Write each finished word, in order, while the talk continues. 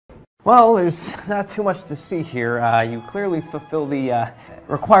Well, there's not too much to see here. You clearly fulfill the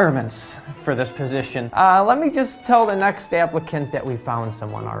requirements for this position. Let me just tell the next applicant that we found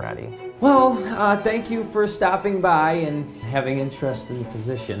someone already. Well, thank you for stopping by and having interest in the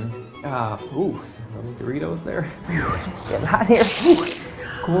position. Ooh, those Doritos there. Getting hot here. Ooh,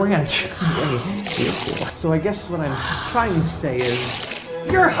 cool ranch. Beautiful. So I guess what I'm trying to say is,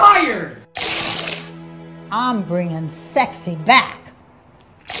 you're hired! I'm bringing sexy back.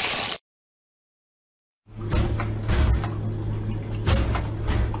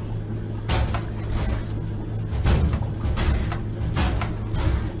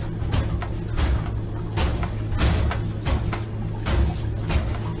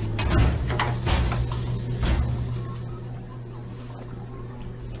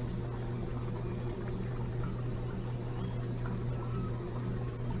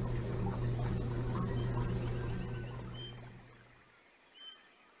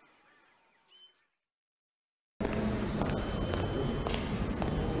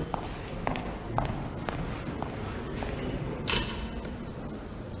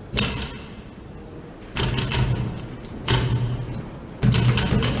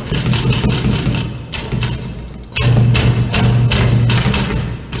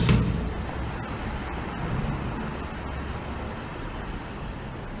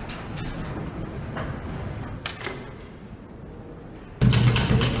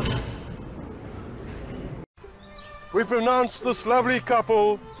 We pronounce this lovely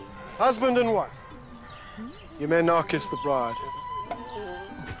couple husband and wife. You may now kiss the bride.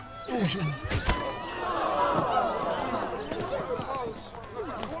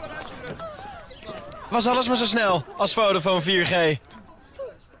 Was alles maar zo snel als Vodafone 4G.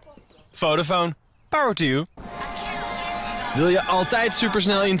 Vodafone, power to you. Wil je altijd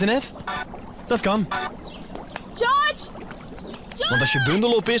supersnel internet? Dat kan. George! Want als je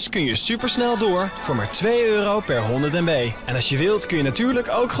bundel op is, kun je supersnel door voor maar €2 per 100 MB. En als je wilt, kun je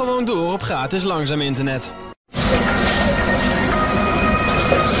natuurlijk ook gewoon door op gratis langzaam internet.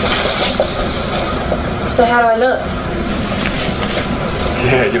 So how do I look?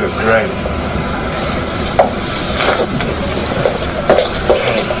 Yeah, you look great.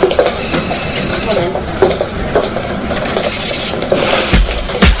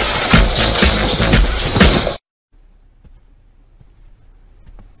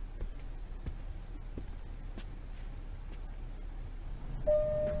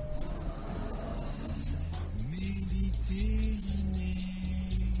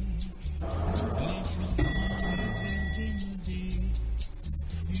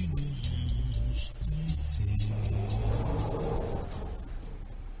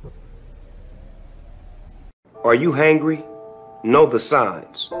 Are you hangry? Know the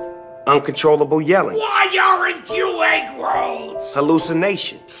signs. Uncontrollable yelling. Why aren't you egg rolls?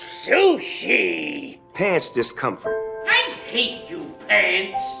 Hallucination. Sushi. Pants discomfort. I hate you,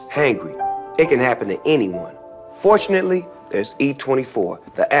 pants. Hangry. It can happen to anyone. Fortunately, there's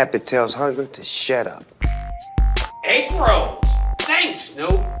E24, the app that tells hunger to shut up. Egg rolls. Thanks,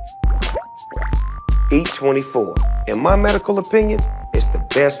 Snoop. E24. In my medical opinion, it's the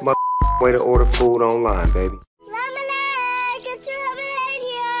best way to order food online, baby. Lemonade! Get your lemonade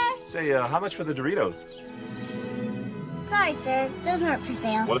here! Say, how much for the Doritos? Sorry, sir. Those aren't for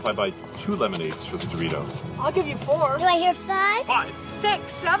sale. What if I buy 2 lemonades for the Doritos? I'll give you 4. Do I hear 5? 5.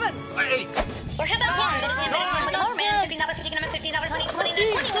 6. 7. 8. Or how about 10 minutes with the more man, $15, $15, $20,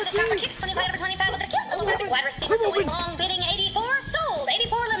 $20 with the shopper chicks, 25 or 25 with the cute little perfect wide receivers going long, bidding 84, sold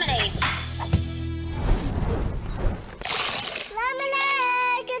 84 lemonades.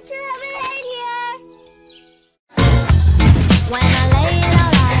 Lemonade! Get your lemonade here! When I lay it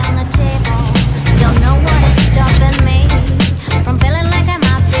all out on the table, don't know what is stopping me from feeling like I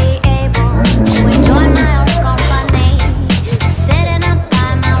might be able to enjoy my own company, sitting up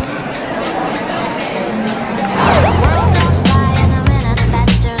by my the world goes by in a minute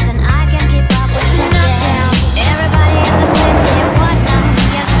faster than I can keep up with the jam. Everybody in the place say what now?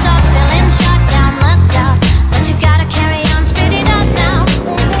 Your soul's feeling shut down, let's out, but you gotta carry on, speed it up now.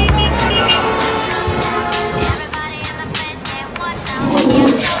 Everybody in the place say what now?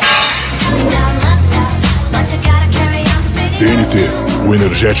 TNT, o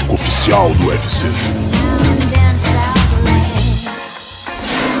energético oficial do UFC.